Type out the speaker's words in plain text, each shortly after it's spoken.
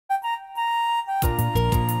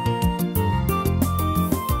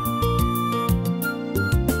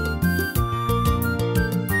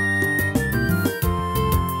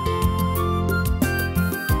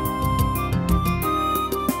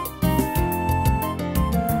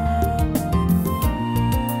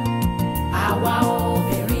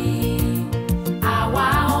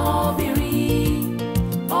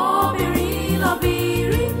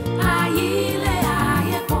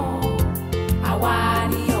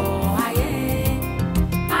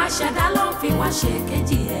ṣe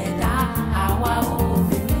kejì ẹ̀dá. Àwa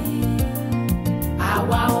obìnrin,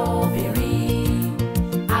 àwa obìnrin,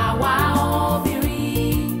 àwa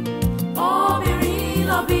obìnrin, obìnrin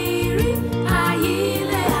lobìnrin, ayé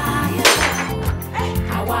ilé ayé.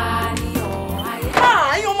 Àwa ni ọ̀ ayé.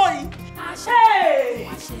 Ẹ̀yin ọmọ yìí.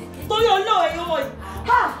 Torí Ọlọ́run ẹ̀yin ọmọ yìí.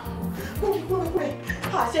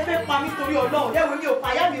 Ṣé fẹ́ pa mí torí Ọlọ́run? Ẹ̀wọ̀n mi ò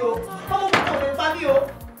pàyà mi o. Ọmọ mi kò lè pa mí o.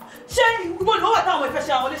 Ṣé ìwọ ni wọ́n wà táwọn ìfẹ́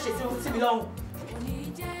ṣe àwọn léṣe sí mi lọ́rùn?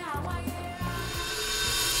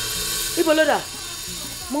 Ibo ló dà?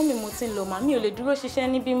 Mọ́mì mo ti ń lọ mà, mi ò lè dúró ṣiṣẹ́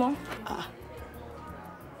níbí mọ́.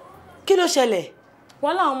 Kí ló ṣẹlẹ̀?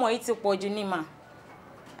 Wọ́n láwọn ọmọ yìí ti pọ̀ jù ní mà.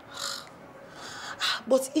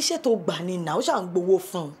 But iṣẹ́ tó gbà ni nà ó ṣà ń gbowó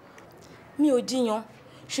fún un. Mi ò jiyàn,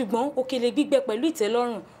 ṣùgbọ́n òkèlè gbígbẹ pẹ̀lú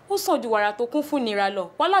ìtẹ́lọ́rùn ó sàn ju wàrà tó kún fún nira lọ.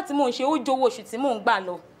 Wàhálà tí mò ń ṣe ó jowó oṣù tí mò ń gbà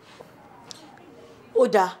lọ. Ó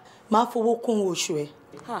dáa, máa fowó kún oṣù ẹ.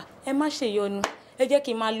 Ẹ má ṣe yọnu, ẹ jẹ́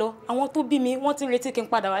kí n máa lọ. Àwọn tó bí mi wọ́n ti ń retí kí n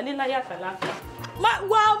padà wálé láyé àtàlàáfíà. Má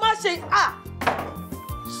ṣe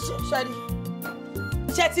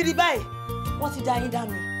ṣe ti rí báyìí wọ́n ti dá yín dá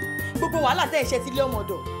mi. Gbogbo wàhálà tẹ́ ẹ̀ ṣe ti lé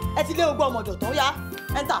ọmọdọ̀ ẹ ti lé ogbó ọmọdọ̀ tán. Ó yá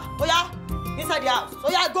enter, ó yá inside the house, ó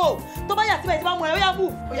yá go. Tó bá yà síbẹ̀ tí bá mú ẹ, ó yá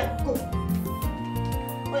move, ó yá go.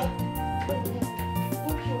 Ó yá.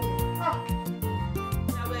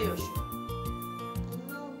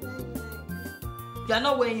 You are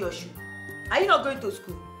not wearing your shoe. Are you not going to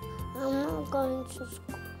school? I'm not going to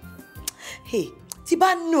school. Hey, tí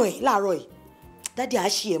bá nù ẹ́ láàárọ̀ yìí, Daddy á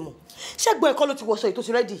ṣí ẹ mọ̀. Ṣẹ́gbọ́n ẹ̀kọ́ ló ti wọṣọ yìí tó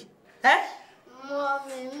ti ready.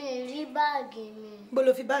 Mommy, mi rí báàgì mi. Bó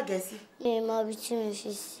ló fi báàgì ẹ sí? Mi mọ ibi tí mo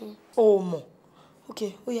fi sí. O mọ̀.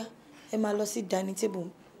 Okay, ó yá. Ẹ máa lọ sí dining table.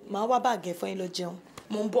 Màá wá báàgì ẹ fún yín lọ jẹun.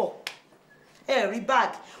 Mo ń bọ̀. Ẹ rí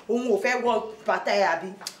báàgì. Òun ò fẹ́ wọ bàtà ẹ àbí.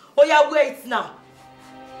 Ó yá wait now.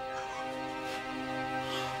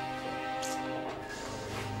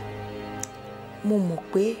 Mo mọ̀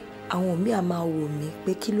pé àwọn míì á máa wò mí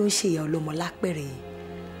pé kí ló ń ṣe ìyá ọlọ́mọ lápẹ̀rẹ̀ yìí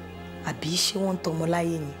àbí ṣé wọ́n ń tọmọ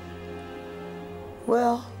láyé ni.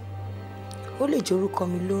 Well, ó lè jẹ́ orúkọ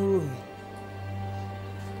mi ló ń rò mí.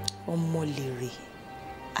 Omolere,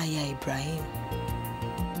 aya Ibrahim.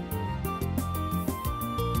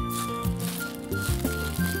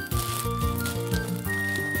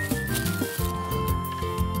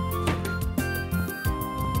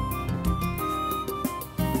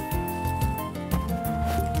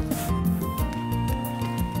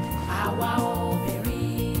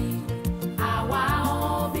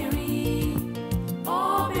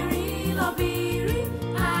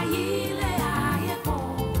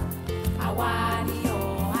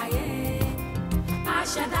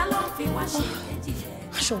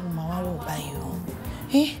 Aṣọ wo màá wá wọ̀ báyìí o?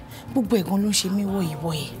 Gbogbo ẹ̀gan ló ń ṣe mí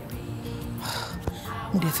wọ̀yìwọ̀yì.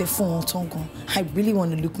 Mo dẹ̀ fẹ́ fún wọn tán gan. I really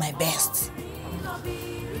want to look my best.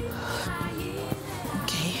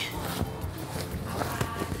 Okay.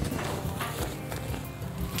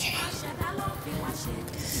 Okay.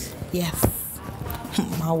 Yes.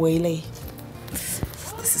 Màá wọ ilé.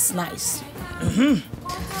 This is nice.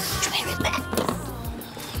 Try it back.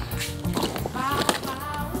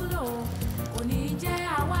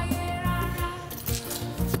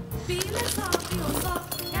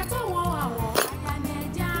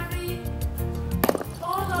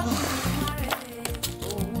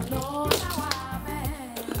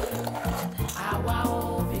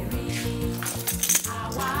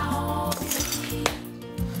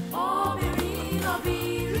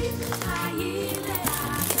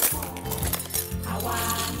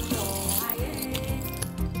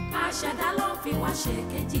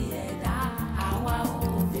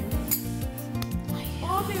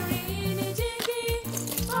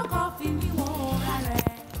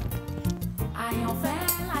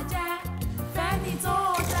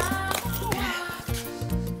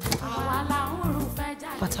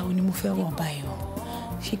 Fẹ́ wọ̀ báyìí o,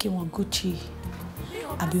 ṣé kí wọ́n Gucci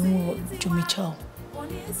àbí wọ́n Jomichel,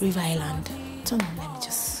 River Island? Turn on, let me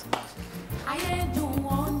just.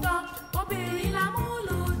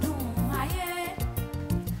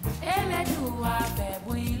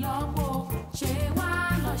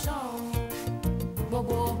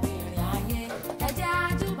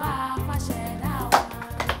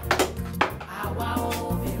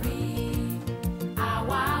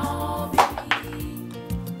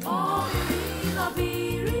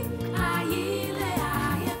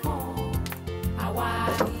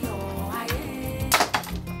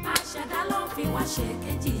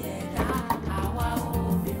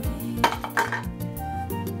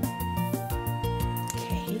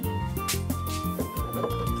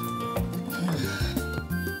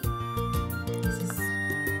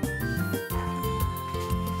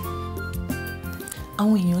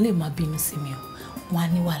 àwọn èèyàn lè máa bínú sí mi o. Wọ́n á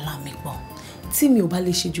ní wàhálà mi pọ̀. Tí mi ò bá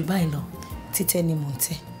lè ṣe jù báyìí lọ, títẹ́ ni mò ń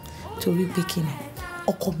tẹ́. Torí pé kí ni?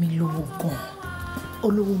 Ọkọ mi lówó gan-an.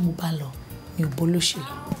 Olówó mo bá lọ, mi ò bó lóṣèlú.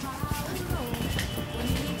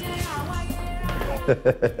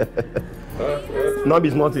 No be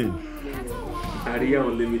small thing. Area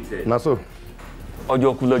Unlimited. Na so.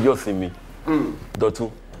 Ọjọ́ kú lọ́jọ́ sinmi. Dọ̀tun.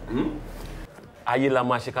 Ayé la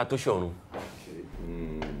máa ṣe ká tó ṣọ̀run.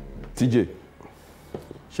 TJ,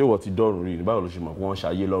 ṣé wọ́n ti dọ́rùn rí? Báwo ló ṣe mọ̀ pé wọ́n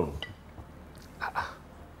ṣayé lọ́run?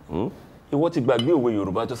 Ìwọ ti gbàgbé òwe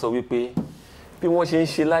Yorùbá tó sọ wípé bí wọ́n ṣe ń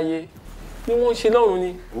ṣe láyé bí wọ́n ń ṣe lọ́run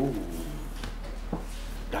ni.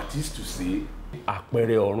 That is to say,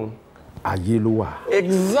 àpẹẹrẹ ọ̀run ayé ló wà.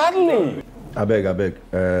 Exactly. Abeg,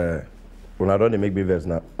 una don dey make me vex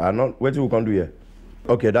now. Wetin we come do here?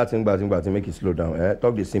 Okay, that thing bad, make it slow down.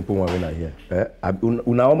 Talk the simple one when I hear.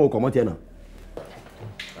 Una wan make comot here now.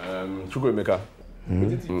 Chukwuemeka,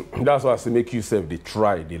 that's why I say make you sef dey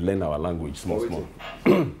try dey learn our language small.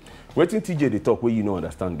 Wetin TJ dey talk wey you no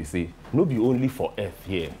understand be say no be only for earth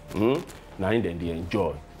here. Na im dem dey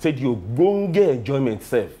enjoy. Say the ogbonge enjoyment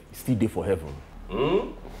sef still dey for heaven.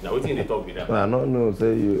 Na wetin dey talk be that? I no know,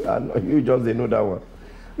 say you just dey know that one.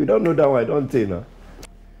 You don't know that one, I don't tell now.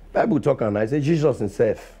 Bible talk and I say Jesus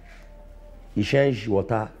himself, he changed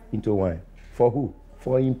water into wine. For who?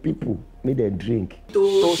 For him people. Make them drink.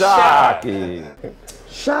 To shark.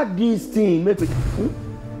 Shark this thing. Make it.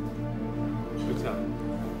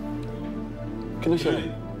 Can you show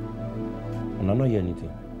me? I not hear anything.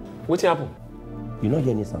 What happened? You not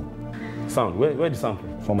hear any sound? Sound? Where the sound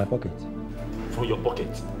from? From my pocket. From your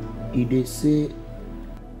pocket? They say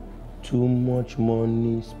too much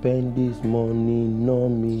money, spend this money, know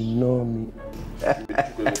me.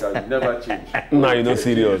 Never change. Nah, you not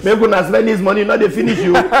serious. Make una spend this money, not they finish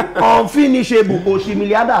you. Unfinishable.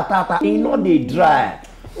 Oshimiliada tata, e not they dry.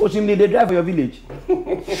 Oshimili they dry for your village.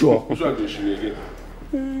 Sure. Which one do you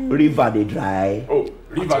again? River they dry. Oh,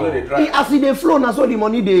 river no they dry. As they flow, now so the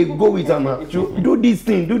money they go with them. Do this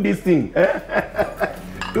thing. Do this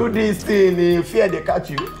thing, fear they catch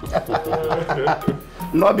you.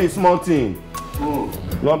 Not be small thing.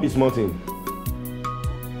 Not be small thing.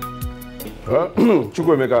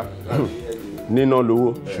 Chukwuemeka, Nino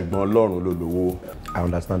lowo, ṣùgbọ́n Ọlọ́run ló lówó. I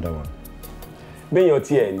understand that one. Béèyàn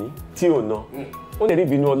tí ẹ ní, tí ò ná, ó lè rí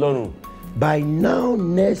ìbínú Ọlọ́run. By now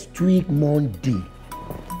next week Monday,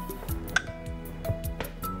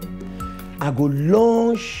 I go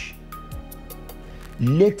launch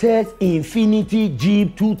latest Infinity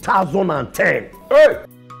Jeep 2010. Hey!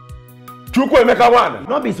 Chukwuemeka one.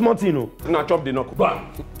 Not be small thing, no. Nah, chop the knuckle.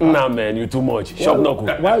 Nah, man, you too much. Shop knuckle.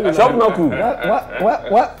 Shop knuckle.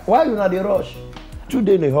 Why you not dey rush? 2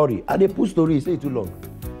 days in a hurry. I dey push story, say too long.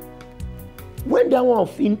 When that one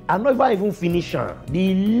I'm not even finish am.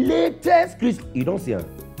 The latest Chrysler, you don't see am?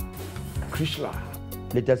 Chrysler.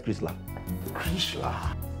 Latest Chrysler.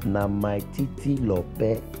 Na my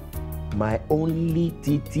Titilope, my only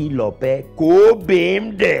Titilope, go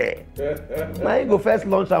beam there. Now you go first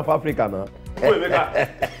launch of Africa now.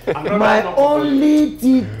 My only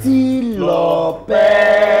Titilope,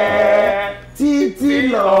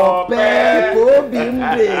 go beam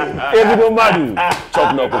there. Everybody,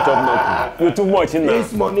 chop knuckle. You too much in there.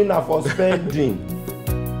 This money na for spending.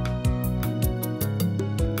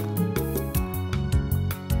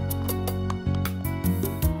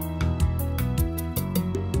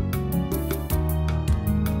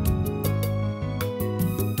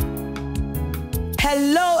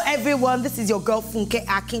 Hello everyone, this is your girl Funke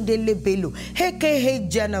Akindele Bello, aka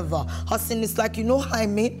Jennifer. Her sin is like, you know what I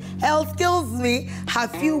mean? Excuse me,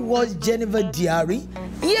 have you watched Jennifer Diary?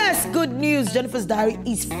 Yes, good news, Jennifer's Diary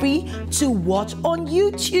is free to watch on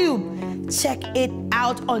YouTube. Check it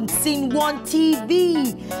out on Scene 1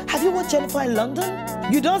 TV. Have you watched Jennifer in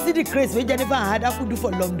London? You don't see the craze where Jennifer and Hada could do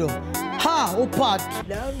for London. Ha, oh part.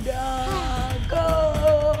 London, go.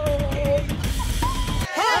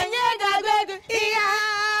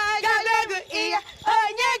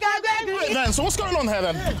 Man, so what's going on here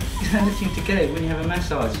then? How do you to get it when you have a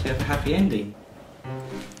massage? You have a happy ending.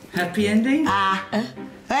 Happy ending? I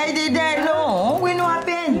did that know. We know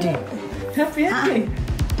happy ending. Happy ending?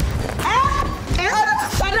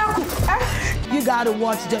 You gotta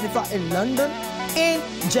watch Jennifer in London in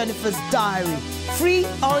Jennifer's Diary. Free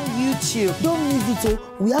on YouTube. Don't miss it.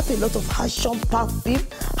 We have a lot of action-packed film,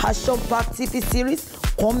 action-packed TV series,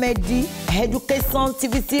 comedy, education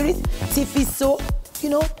TV series, TV show. You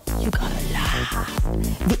know, you gotta laugh,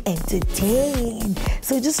 be entertained.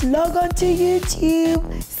 So just log on to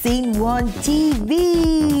YouTube, Scene 1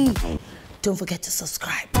 TV. Don't forget to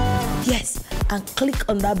subscribe. Yes, and click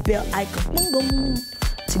on that bell icon boom, boom,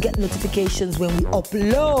 to get notifications when we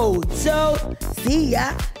upload. So, see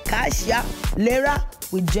ya, catch ya later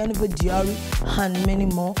with Jennifer Diary and many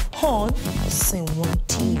more on Sin One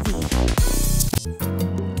TV.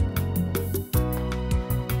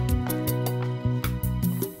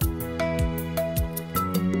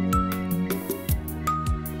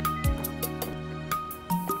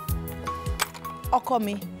 Ọkọ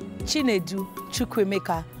mi, Chinedu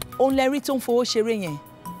Chukwemeka, òun lẹ rí tó ń fowó ṣeré yẹn.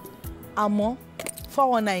 Àmọ́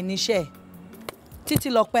 419 níṣẹ́.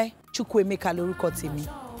 Titilope Chukwemeka lórúkọ tèmi.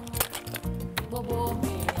 Gbogbo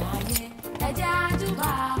mi ayé ẹjẹ́ àjùbà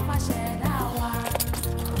fàṣẹdá wa.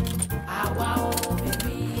 Àwa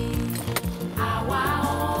obìnrin,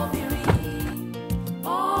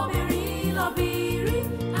 obìnrin lóbìnrin,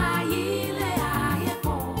 ayé ilé ayé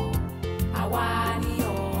kan. Àwa ni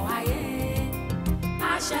ọ̀ ayé,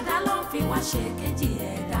 àṣẹdá ló fi wá ṣe kejì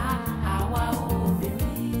ẹ̀dá. Àwa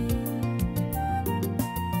obìnrin.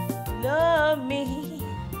 Lómi,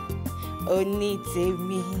 oní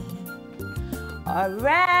tèmi,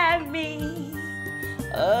 ọ̀rẹ́ mi,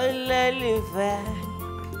 olólùfẹ́,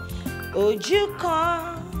 ojú kan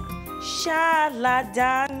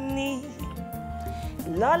ṣàlàdání,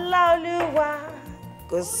 lọ́lá Olúwa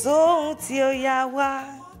kò sóhun tí ó yà wá.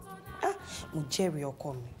 Mo jẹ́rìí ọkọ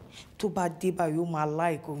mi, tó bá dé báyìí ó máa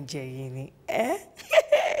like oúnjẹ yìí ni.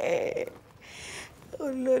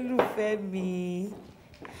 Olólùfẹ́ mi.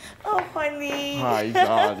 Oh, honey. Hi,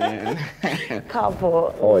 darling.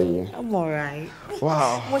 Káàbọ̀. How are you? I'm alright.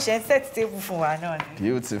 Wow. Mo ṣe ń set table fún wa náà ni.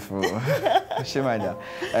 Beautiful. Ṣé máa dà?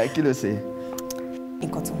 Kí ló ṣe?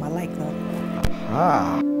 Nǹkan tó máa like náà.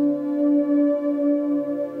 Ah.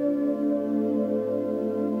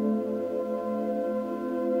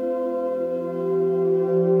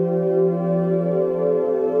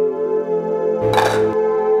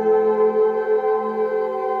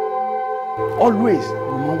 Always,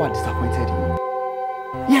 mo máa wà disappointed in you.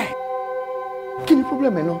 Yeah. Kí ni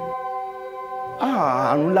problem ẹ náà?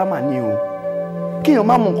 Àrùn ńlá mà ní o. Kéèyàn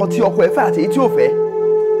má mọ nǹkan tí ọkọ ẹ̀ fẹ́ àti èyí tí ò fẹ́.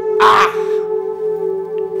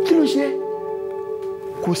 Kí ló ṣe?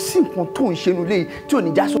 Kò sí nǹkan tó ń ṣe nílé tí ò ní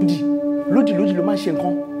já sódì. Lódì ló máa ń ṣe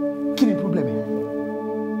nǹkan. Kí ni problem ẹ?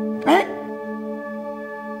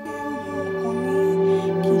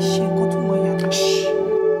 Kì í ṣe nǹkan tó máa yàtọ̀.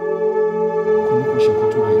 Kò ní kó ṣe nǹkan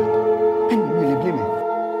tó máa yàtọ̀.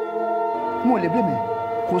 Mo lè blame ẹ.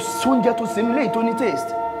 Kò sí oúnjẹ tó ṣe nílé tó ní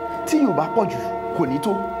taste. Tí yóò bá pọ̀ jù kò ní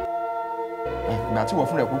tó. Ìgbà tí wọ́n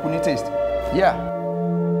fún rẹ̀ kúkú ní taste. Yeah.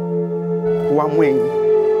 Ó wá mú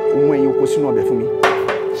ẹyin oko sínú ọbẹ̀ fún mi.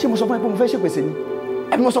 Ṣé mo sọ fún ẹ pé mo fẹ́ ṣèpèsè ni?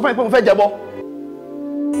 Àbí mo sọ fún ẹ pé mo fẹ́ jẹbọ?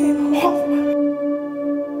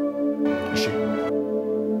 Ṣé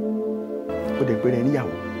o dẹ̀ pé rẹ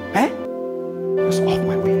níyàwó? Just off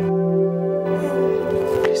my way.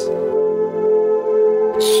 Please.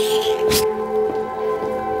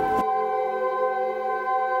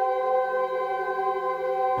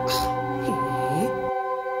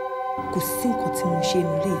 Kò sí nǹkan tí mo ṣe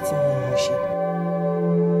nílé tí mo mọ̀ ṣe.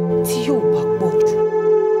 Tí yóò bá pọ̀ jù,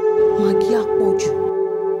 màgí á pọ̀ jù.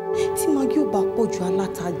 Tí màgí ò bá pọ̀ jù,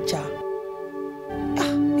 aláta já.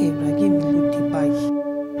 Ẹ̀rọ ayé mi ló dé báyìí.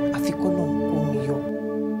 Àfikọ́ náà ń kó mi yọ.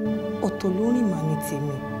 Ọ̀tọ̀ ló rìn màá ní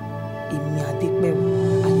tèmi. Èmi Adepero,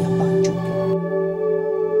 ayaba àjọpọ̀.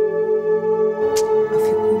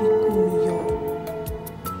 Àfikọ́ rí kó mi yọ.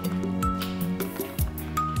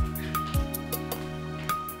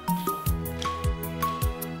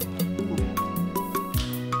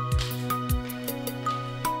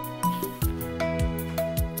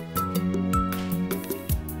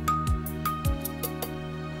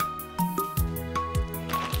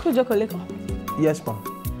 Jókòó lẹ́kàn. Yes, ma.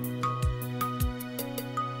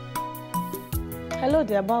 Hello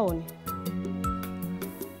there, báwo ni?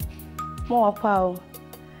 Mo wà pa o.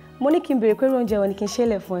 Mo ní kí n béèrè pé oúnjẹ wo ni kí n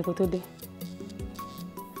ṣẹlẹ̀ fún ẹ kó tó dé.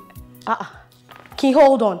 Kí n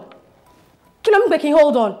hold on. Kí ló ń pè kí n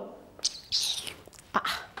hold on?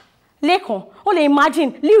 Lẹ́kàn, o lè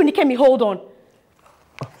imagine, Liu ní kẹ́mi hold on.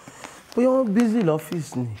 Bóyá wọ́n busy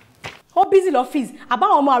lọ́fíìsì ni. Ó busy lọ́fíìsì,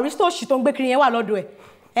 àbáwọn ọmọ àrísítòṣì tó ń gbé kiri yẹn wà lọ́dọ̀ ẹ̀.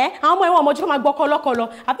 Àwọn ọmọ ẹ̀wọ̀n ọmọjú kọ́ máa gbọ́ kọ́lọ́kọ́lọ́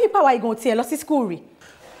àbí ìpàwà ìgàn tiẹ̀ lọ sí school rí.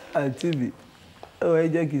 Àǹtí mi, ẹ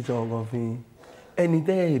jẹ́ kí n sọ ọ̀gàn fún yín. Ẹni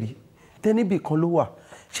tẹ́ ẹ rí, tẹ́níbì kan ló wà.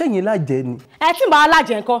 Ṣẹ́yìn lájẹ́ ni. Tí n bá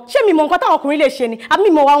lájẹ́ nǹkan, ṣé mi mọ nǹkan táwọn ọkùnrin lè ṣe ni àbí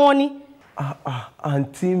mi mọ wá wọn ni.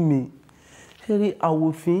 Àǹtí mi, ṣé rí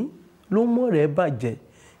àwòfín ló mọ̀ rẹ̀ bàjẹ́.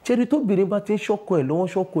 Ṣé rí tóbìnrin bá ti ń ṣọ́kọ ẹ̀ lọ́wọ́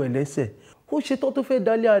ṣọ́kọ ẹ̀ lẹ́sẹ̀. Ó ṣe tó fẹ́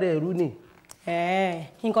dálé ara ẹ̀ rú ni.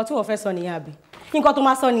 Nǹkan tí wọ́n fẹ́ sọ nìyẹn àbí. nǹkan tó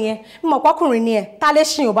máa sọ nìyẹn mo mọ̀ pọ́kùnrin ni ẹ̀ tá lè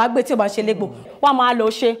ṣìn ò bá gbé tí ò bá ṣe légbò wá máa lọ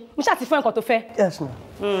ṣe mo ṣáà ti fún nǹkan tó fẹ́. Yes ma.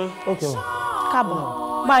 Okay ma.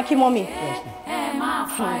 Káàbọ̀ bá ń kí mọ́mì.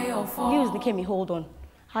 News ní kémi hold on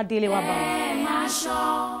adélé wa bá wọn. ẹ má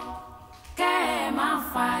ṣọ́ kẹ́ ẹ má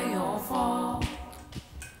fàyọ̀ fọ́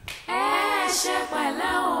ẹ ṣe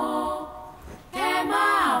pẹ̀lẹ́ o kẹ́ ẹ má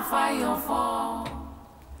fàyọ̀ fọ́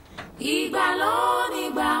ìgbà ló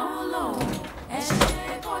nígbà ń lò ẹ ṣe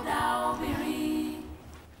kódà obìnrin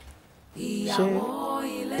ìyàwó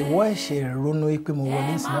ilé ìwọ ẹ̀ṣẹ̀ ronú pé mo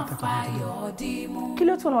wọlé sí látàkọ́ nídìí mi. Kí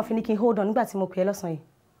ló tún wọn fi ní kí n hold on nígbà tí mo pè é lọ́sàn-án yìí?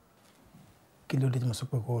 Kí ló dé tí mo sọ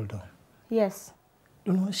pé hold on? Yes.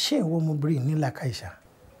 Lọ́nà ṣé ìwọ ọmọbìnrin ní làákàyè?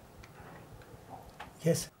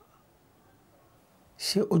 Yes.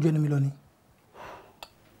 Ṣé ojú ẹni mi lọ ni?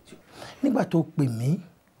 Nígbà tó pè mí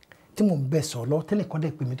tí mo ń bẹ sọ lọ tẹ́lẹ̀ kan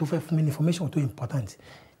dẹ̀ pè mí tó fẹ́ fún mi ní information tó important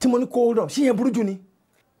tí mo ní kó hold on ṣé yẹn burú jù ni?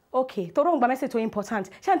 Okay, tó rọ̀ ń gba message tó important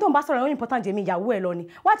ṣé ẹni tó ń bá sọ̀rọ̀ ó important jèmi ìyàwó ẹ̀ lọ ni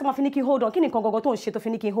why tí mo fi ní kí n hold on kí ni nǹkan gọ́gọ́ tó ń ṣe tó fi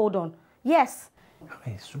ní kí n hold on? Yes.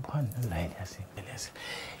 Subhanallah ẹ̀sìn ẹ̀sìn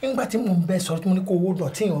nígbà tí mo ń bẹ sọ̀rọ̀ tí mo ní kó hold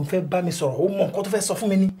on tí èèyàn fẹ́ bá mi sọ̀rọ̀ ó mọ nǹkan tó fẹ́ sọ fún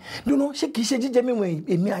mi ni dúró ṣé kìí ṣe jíjẹ mímu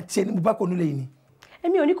èmi àti ẹni mo bá kó nílé yìí ni.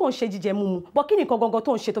 Èmi ò ní kò ń ṣe jíjẹ mímu bọ́ kí ni nǹkan gọ́gọ́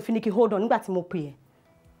tó ń ṣe tó fi ní kí n hold on nígbà tí mo pè é.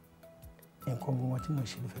 Nǹkan gbogbo tí mo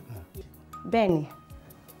ṣe ló fẹ́ mọ̀. Bẹ́ẹ̀ ni.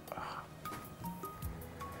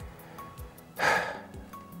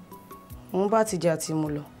 Mo bá ti jẹ́ àti mo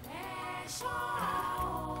lọ.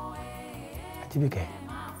 Ajibike.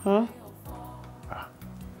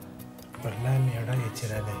 Wallahi mi ráyè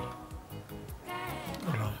tira lẹ́yìn.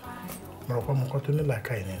 Mo rò pé mo kọ́ tó ní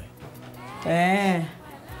làákàyè ni.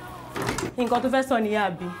 Nǹkan tó fẹ́ sọ nìyẹn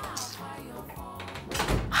àbí?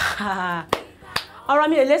 Ọ̀rọ̀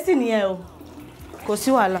mi ò lésì nìyẹn o. Kò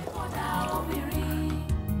sí wàhálà.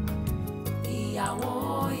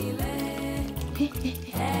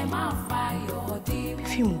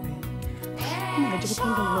 Fíìmù rẹ̀ mo máa jẹ́ kó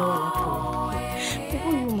ń dùn lọ́wọ́ lápò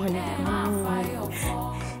owó yóò máa ní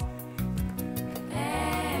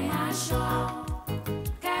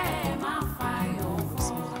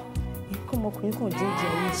kó ọmọkùnrin kan jẹ́ ìjẹ́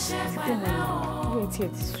ayé tí kò mọ̀ ní ìwé tí ẹ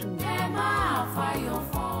ti sú mi.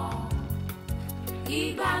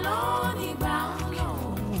 Ìgbà ló nígbà ń lò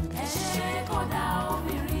ẹ ṣe kódà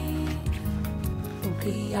obìnrin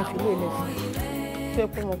ìyàwó ilé. Fẹ́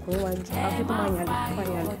pé ọmọkùnrin wa jẹ́ àfikún máa yàn lè.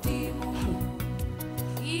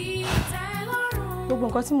 Gbogbo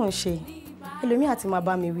nǹkan tí mò ń ṣe ẹlòmíì àti máa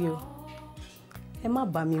bá mi wí o ẹ má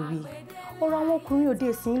bá mi wí ọ̀rọ̀ àwọn ọkùnrin òde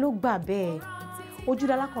ìsìn ló gbà bẹ́ẹ̀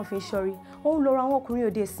ojúdalá kan fi ń ṣọrí òun lọ́rọ̀ àwọn ọkùnrin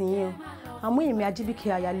òde ìsìn yẹn àmọ́ èmi Ajibike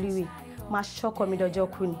ayáléwé máa ṣọ́kọ mi dọjọ́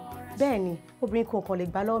kú ni bẹ́ẹ̀ ni obìnrin kankan lè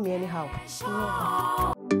gbá lọ́wọ́ mi anyhow.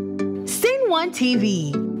 Scene 1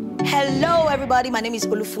 TV. Hello everybody, my name is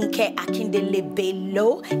Funke Akindele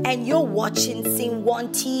Bello and you're watching Scene 1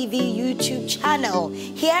 TV YouTube channel.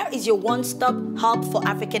 Here is your one-stop hub for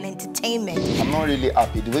African entertainment. I'm not really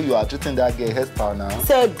happy the way you are treating that girl hairstyle now.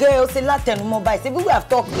 Say girl, say Latin mobile. Say we have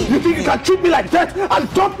talked. You think you can treat me like that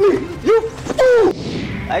and dump me? You fool!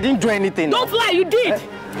 I didn't do anything. Don't lie, you did.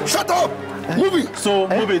 Shut up! Move it! So,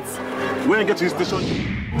 move it. When you get to the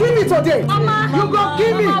station... Give me today! Mama! You go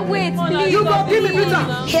give me! Mama, wait, please. You go give me, Peter!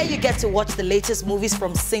 Here you get to watch the latest movies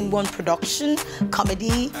from Scene 1 production,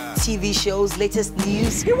 comedy, TV shows, latest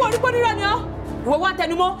news. You want anybody right now? We want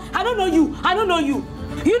anymore? I don't know you. I don't know you.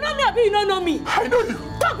 You know me, or you don't know me? I know you.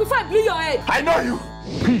 Talk before I blew your head. I know you.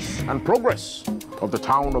 Peace and progress of the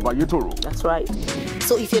town of Ayutoro. That's right.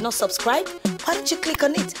 So if you're not subscribed, why don't you click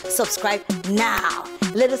on it? Subscribe now.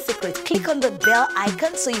 Little secret, click on the bell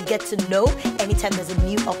icon so you get to know anytime there's a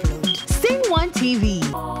new upload. Scene 1 TV.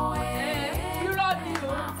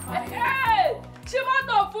 Ṣé máa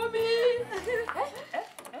tọ̀ fún mi?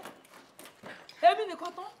 Èmi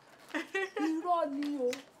nìkan tán. Irọ́ ni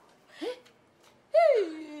o.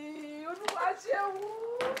 Olúwa ṣeun.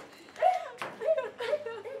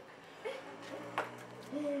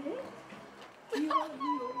 Irọ́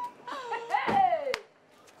ni o.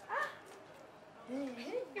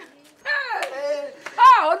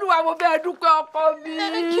 Olúwa mo bẹ̀ dúpẹ́ ọkọ mi.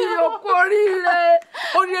 Okú oríire.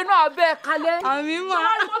 Oríire náà bẹ́ẹ̀ kalẹ̀. Àmì mà. Ṣé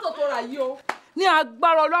wọ́n rí mọ́tò tó rà yìí o? Ní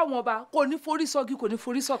agbára Ọlọ́run ọba kò ní forí sọ́gi kò ní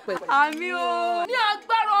forí sọ̀pẹ̀. Àmì o. Ní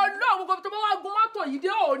agbára Ọlọ́run gbogbo tó bá wá gun mọ́tò yìí dé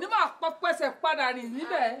ò ní máa pọ́ pẹ́sẹ̀ padà rìn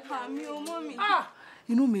níbẹ̀. Àmì o mọ́mì.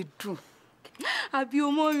 Inú mi dùn. Àbí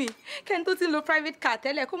o mọ́mì kẹ́ni tó ti lo private car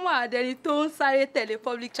tẹ́lẹ̀ kó máa dẹni tó ń sáré tẹ̀lé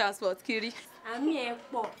public transport kiri. Àmì ẹ̀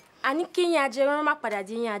pọ̀. Àní kéyìn ajẹran má padà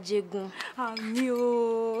di yín ajẹgun. Àmì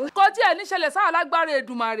o. Kò tí ẹ̀ níṣẹ̀lẹ̀ sáà lágbára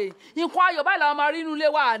Èdùmàrè. Nǹkan ayọ̀ báyìí làwọn máa rí inú ilé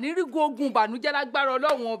wa ní rí ogun ìbànújẹ́ lágbára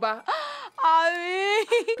Ọlọ́run ọba. Àmì.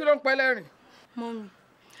 Kí ló ń pẹ́ lẹ́rìn? Mọ́mì,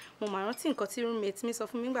 mo máa rántí nǹkan tí roommate mi sọ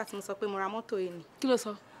fún mi nígbà tí mo sọ pé mo ra mọ́tò yìí ni. Kí ló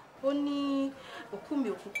sọ? Ó ní òkú mi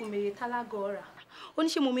òkúkú meye tálágọ̀ ọ̀rà. Ó ní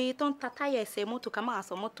ṣé mo meye tó ń ta táyà ẹsẹ̀ mọ́tò ká máa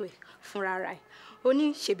sọ mọ́tò ẹ̀ fúnra ra ẹ̀. Ó ní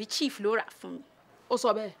ṣèbí chief ló rà fún mi. Ó sọ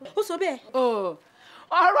bẹ́ẹ̀. Ó sọ bẹ́ẹ̀.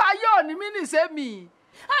 Ọ̀rọ̀ ayé òní mí nìṣe mi.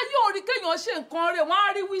 Ayé orí kéèyàn ṣe nǹkan rẹ̀ wọ́n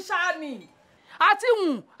á rí wíṣá ni. Àti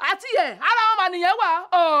àti ẹ̀ ara wọn mà nìyẹn wà.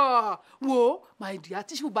 Wò ó my dear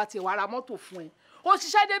tíṣù bá tiẹ̀ wá ra mọ́tò fún ẹ. Ó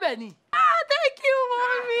ṣiṣẹ́ débẹ̀ ni. Thank you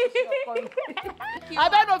mommy.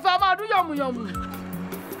 Abẹ́nu fẹ́ máa dún yọ̀mùyọ̀mù.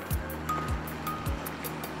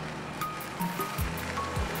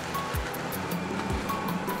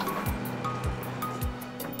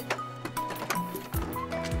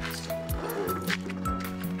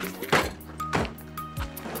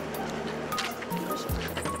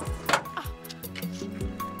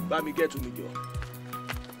 Bá mi get to me jọ.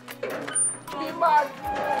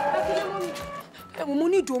 Ẹ̀wọ̀n mo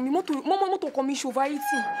ní ìdò mi mọ́tò kan mi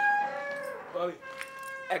ṣòváìtì.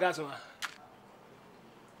 Ẹ ká sọ wa.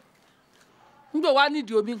 Ń gbé wá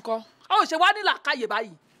nídìí omi nǹkan. Ó ṣe wá ní làákàyè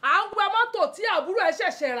báyìí. À ń gbé mọ́tò tí àbúrò ẹ̀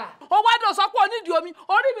ṣẹ̀ṣẹ̀ rà. Ó wá dọ̀ sọ pé ó nídìí omi.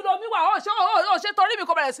 Orí mi lomi wà. Ó ṣe torí mi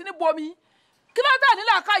kò bẹ̀rẹ̀ sí ní bu omi. Kí ló dé ní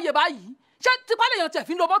làákàyè báyìí? Ṣé tipa lèèyàn tẹ̀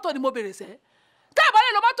fi ń lo mọ́tò ni mo bèrè sẹ́? Tẹ́ ẹ̀ bá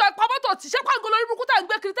lè lo mọ́tò ẹ̀pọ̀ mọ́tò tí ṣé pàǹgó lórí burúkú tá à ń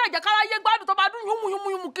gbé kiri tẹ́ ẹ̀jẹ̀ kára yé gbádùn tó bá dún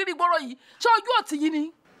yúnmú kiri ìgboro yìí. Ṣé ojú òtí yìí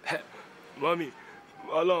ni? Mọ́mì,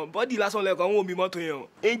 Ọlọ́run bọ́dì lásán lẹ́kọ̀ọ́ ń wò mí mọ́tò yẹn o.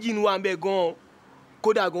 Ẹ́ńjìnì wa ń bẹ gan-an.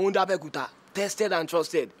 Kódà gan-an ń dábẹ́kúta. Tested and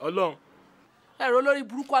trusted. Ọlọ́run. Ẹ̀rọ lórí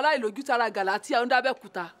burúkú aláìlójútara Gàlátíà ń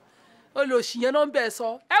dábẹ́kúta. Olóòṣì yẹn ló ń bẹ̀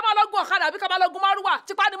sọ. Ẹ máa lọ gun ọ̀kadà bí ká máa lọ gun márúwà.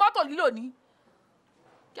 Tipa ni mọ́tò lílò ní.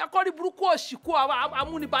 Kí akọ́rí burúkú òṣì kó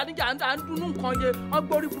amúnibàníjà ń dúnú nǹkan yẹn. Wọ́n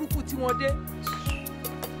gbórí burúkú tí wọ́n dé.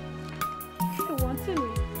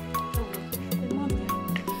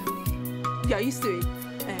 You're used to it.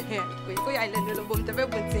 Here, wait, go ahead and little boom, the very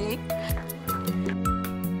good thing.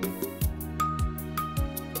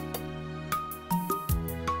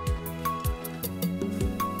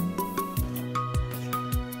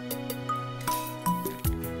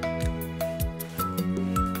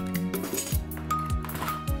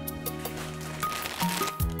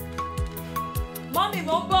 Mommy,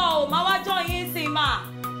 mo bọ̀ o, máa wá join yín sí ma.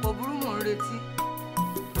 Kò burú mò ń retí.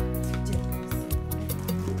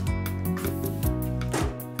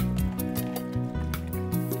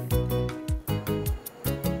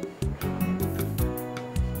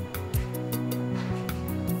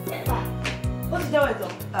 jẹ́wọ́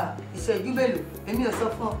ìtàn ìṣẹ́jú mélòó èmi ò sọ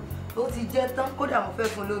fún ọ ó ti jẹ́ tán kódà mo fẹ́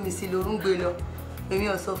fún lómi sí lórún gbé lọ èmi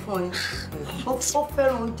ò sọ fún yín ó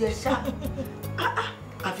fẹ́ràn oúnjẹ ṣá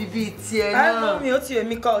àfi bíi tiẹ̀ náà. àìmọ́ mi ó ti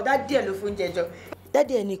èmi kọ́ dádì ẹ̀ ló fún oúnjẹ jọ.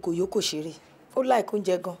 dádì ẹ̀ ni kò yó kò ṣeré ó láìkó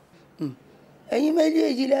oúnjẹ gan. ẹ̀yin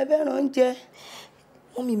méjèèjì lẹ fẹ́ràn oúnjẹ.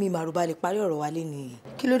 wọ́n mi màrúbá lè parí ọ̀rọ̀ wa lé nìyí.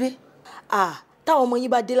 kí ló dé? táwọn ọmọ yín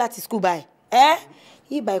bá dé láti skul báyìí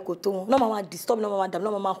yìí báyìí kò tó wọn náà máa disturb náà máa dàbí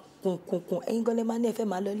náà máa kùnkùnkùn ẹ̀yin gan lè máa ní ẹ fẹ́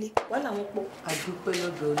máa lọlé. wọ́n làwọn pọ̀. àdúpẹ́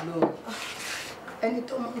lọ́dọ̀ Ọlọ́run ẹni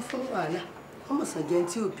tó máa ń fún wàhálà wọ́n mọ̀ sàn jẹun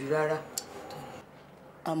tí ò bí rárá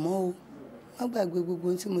àmọ́ o má gbàgbé gbogbo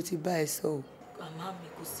ohun tí mo ti bá ẹ sọ o. màmá mi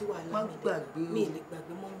kò sí wàhálà má gbàgbé o mi ì lè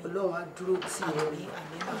gbàgbé mọ́ mi. Ọlọ́run á dúró tì ẹ́.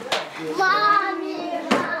 Mami,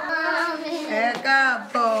 mami. Ẹ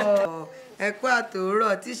káàbọ̀ ẹ kú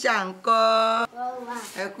àtòórọ̀ tíṣà ń kọ́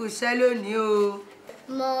ẹ kú iṣẹ́ lónìí o.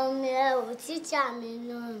 Mami, ẹ ò tíṣà mi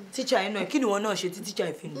náà. tíṣà yẹn náà kí ni wọn náà ṣe tí tíṣà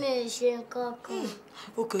yẹn fi nù. Mi ì ṣe nǹkan kan.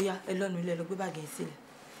 ó kò yá ẹ lọ́nu ilé ẹ lọ gbé báàgì yẹn sílẹ̀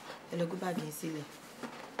ẹ lọ gbé báàgì yẹn sílẹ̀.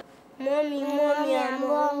 Mommy, I'm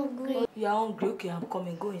hungry. You are hungry? Okay, I'm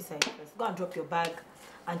coming. Go inside first. Go and drop your bag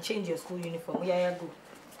and change your school uniform. Yeah, go.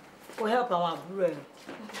 For help àwọn àbúrò ẹ̀.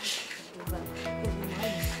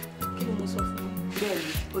 Kí ni mo sọ fún un?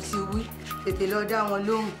 Bẹ́ẹ̀ni, o ti wí. Tètè lọ dá wọn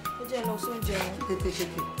lóhùn. Ó jẹ́ lọ sóúnjẹ wọn. Tètè.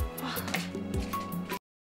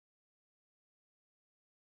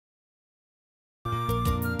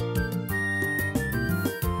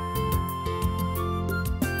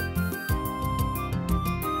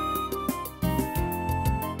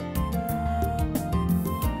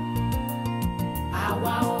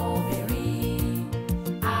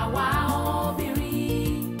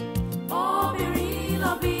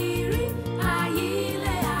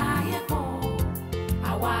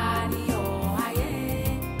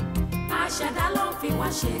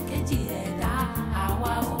 ṣe kejì ẹ̀dá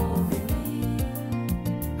àwa obìnrin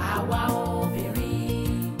àwa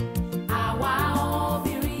obìnrin àwa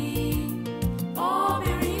obìnrin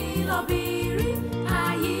obìnrin lóbìnrin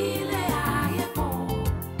ayé ilé ayé kan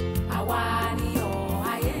àwa ni ọ̀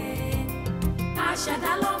ayé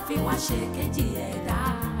àṣẹ̀dá ló fi wá ṣe kejì ẹ̀dá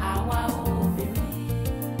àwa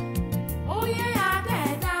obìnrin oyè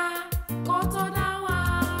àdẹ̀dá kó tó dá wa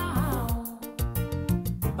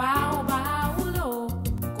bá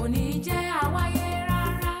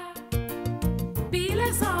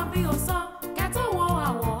ò sọ.